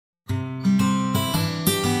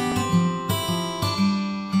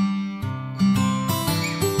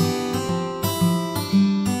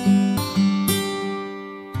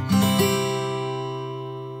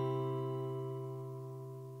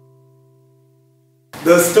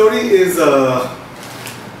The story is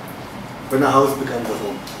when a house becomes a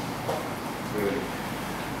home. Really.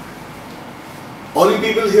 All you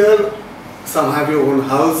people here, some have your own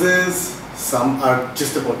houses, some are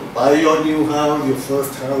just about to buy your new house, your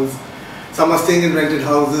first house. Some are staying in rented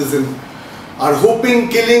houses and are hoping,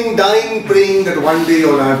 killing, dying, praying that one day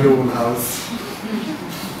you'll have your own house.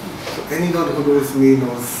 So anyone who knows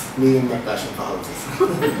me and my passion for houses.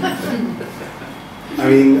 I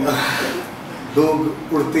mean,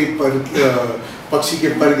 लोग उड़ते पर पक्षी के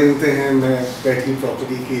पर गिनते हैं, मैं बैठी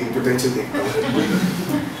प्रॉपर्टी की पोटेंशियल देखता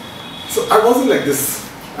हूँ. So I wasn't like this.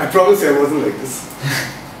 I promise you I wasn't like this.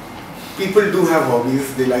 People do have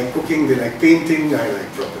hobbies. They like cooking, they like painting, I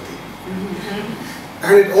like property.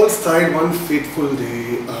 And it all started one fateful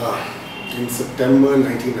day in September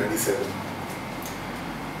 1997.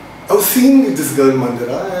 I was seeing this girl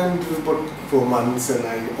Mandira, and it was about 4 months, and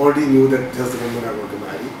I already knew that that's the woman I want to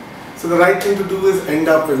marry. So the right thing to do is end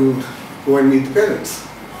up and go and meet the parents.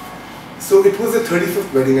 So it was the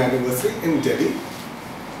 35th wedding anniversary in Delhi,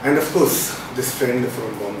 and of course this friend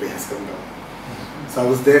from Bombay has come down. So I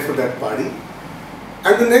was there for that party,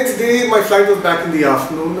 and the next day my flight was back in the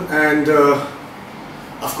afternoon, and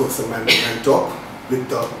of course a man talk with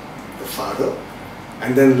the father,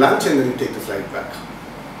 and then lunch, and then you take the flight back.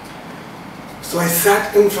 So I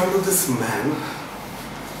sat in front of this man,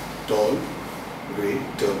 tall, grey,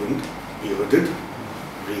 turbaned, bearded,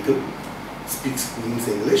 regal, speaks Queen's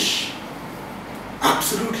English,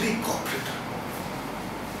 absolutely corporate.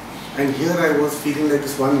 And here I was feeling like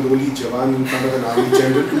this one lowly Jawan in front of an army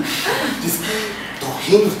general.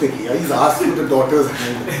 He's asked for the daughter's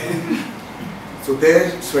hand. So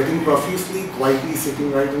there, sweating profusely, quietly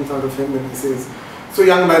sitting right in front of him, and he says, "So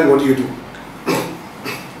young man, what do you do?"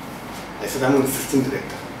 I said, "I'm an assistant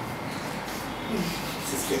director." He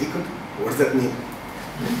says, "Very good. What does that mean?"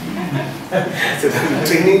 I said, "I'm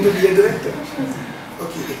training to be a director."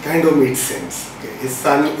 Okay, it kind of made sense. Okay. His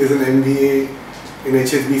son is an MBA in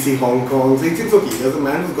HSBC Hong Kong, so he thinks, okay, there's a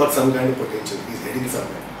man who's got some kind of potential, he's heading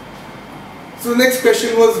somewhere. So the next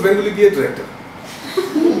question was, when will he be a director?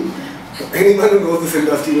 Anyone who knows this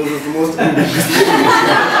industry knows it's the most ambiguous thing.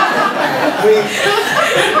 I mean,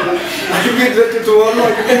 I can be a director tomorrow,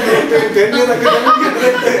 I can be a director in 10 years, I can never be a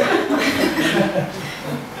director.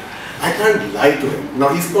 I can't lie to him. Now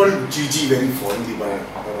he's called Gigi very fondly by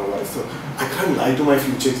my wife, so I can't lie to my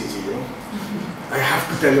future Gigi, you know. I have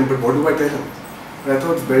to tell him, but what do I tell him? But I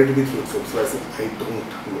thought it's better to be truthful, so I said, I don't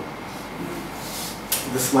know.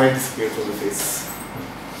 The smile disappeared from the face.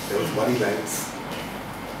 There was worry lines.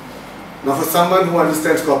 Now for someone who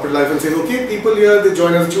understands corporate life and says, okay, people here, they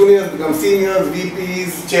join as juniors, become seniors,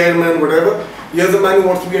 VPs, chairman, whatever. Here's a man who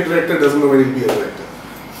wants to be a director, doesn't know when he'll be a director.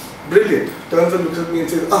 Brilliant. Turns and looks at me and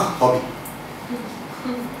says, hobby.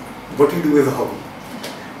 What you do is a hobby.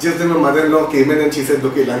 Just then my mother-in-law came in and she said,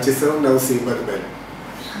 okay, lunch is served, now saved by the bell.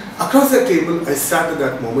 Across that table, I sat at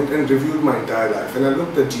that moment and reviewed my entire life, and I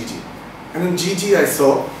looked at Gigi. And in Gigi, I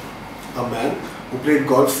saw a man who played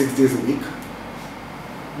golf 6 days a week,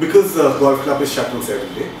 because the golf club is shut on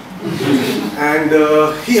 7 days. And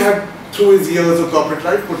he had, through his years of corporate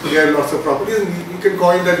life, put together lots of properties, and you can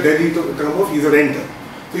coin that Delhi term of he's a renter.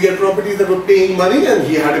 So he had properties that were paying money, and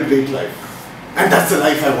he had a great life. And that's the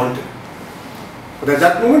life I wanted. But at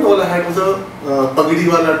that moment, all I had was a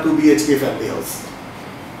Pagadiwala 2 BHK family house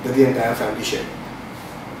that the entire family shared.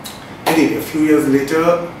 Anyway, a few years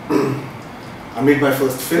later, I made my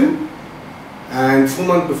first film, and 4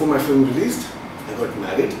 months before my film released, I got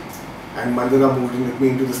married, and Mandira moved in with me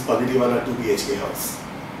into this Pagadiwala 2 BHK house.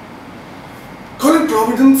 Call it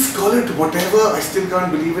Providence, call it whatever, I still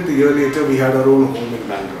can't believe it. A year later, we had our own home in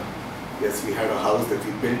Bandra. Yes, we had a house that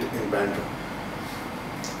we built in Bandra.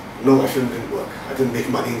 No, my film didn't work. I didn't make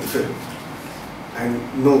money in the film.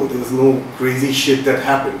 And no, there was no crazy shit that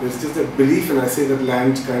happened. It was just a belief, and I say that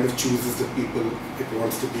land kind of chooses the people it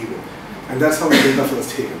wants to be with. And that's how we built our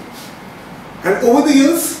first haven. And over the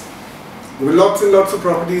years, there were lots and lots of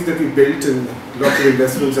properties that we built and lots of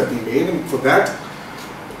investments that we made. And for that,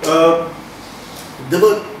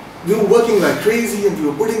 we were working like crazy, and we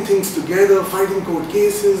were putting things together, fighting court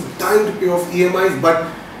cases, dying to pay off EMIs, but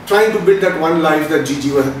trying to build that one life that Gigi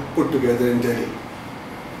had put together in Delhi.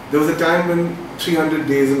 There was a time when 300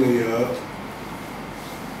 days in a year,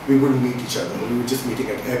 we wouldn't meet each other. We were just meeting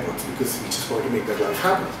at airports because we just wanted to make that life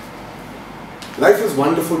happen. Life was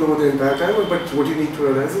wonderful over the entire time, but what you need to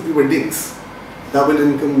realize is we were dinks. Double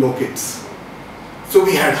income, no kids. So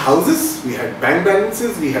we had houses, we had bank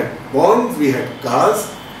balances, we had bonds, we had cars,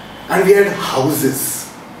 and we had houses.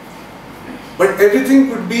 But everything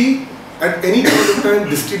could be, at any point of time,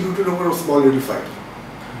 distributed over a small little fight.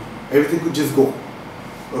 Everything could just go.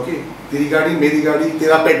 Okay, तेरी गाड़ी, मेरी गाड़ी,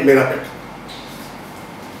 तेरा pet, मेरा pet.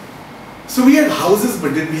 So we had houses,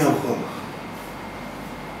 but did we have home?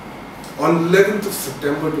 On 11th of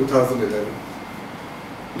September 2011,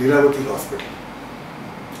 Lilavati Hospital,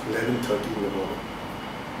 11:30 in the morning,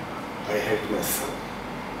 I held my son,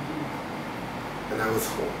 and I was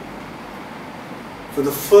home. For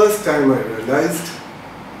the first time, I realized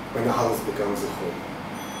when a house becomes a home.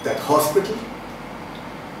 That hospital,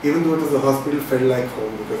 even though it was a hospital, felt like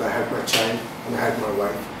home because I had my child and I had my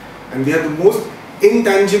wife. And we had the most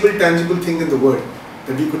intangible, tangible thing in the world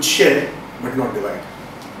that we could share but not divide.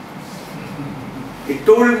 It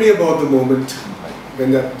told me about the moment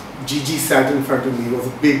when that Gigi sat in front of me. He was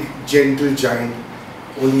a big, gentle giant,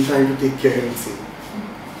 only trying to take care and say,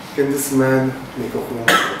 can this man make a home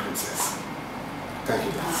for a princess? Thank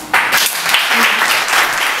you.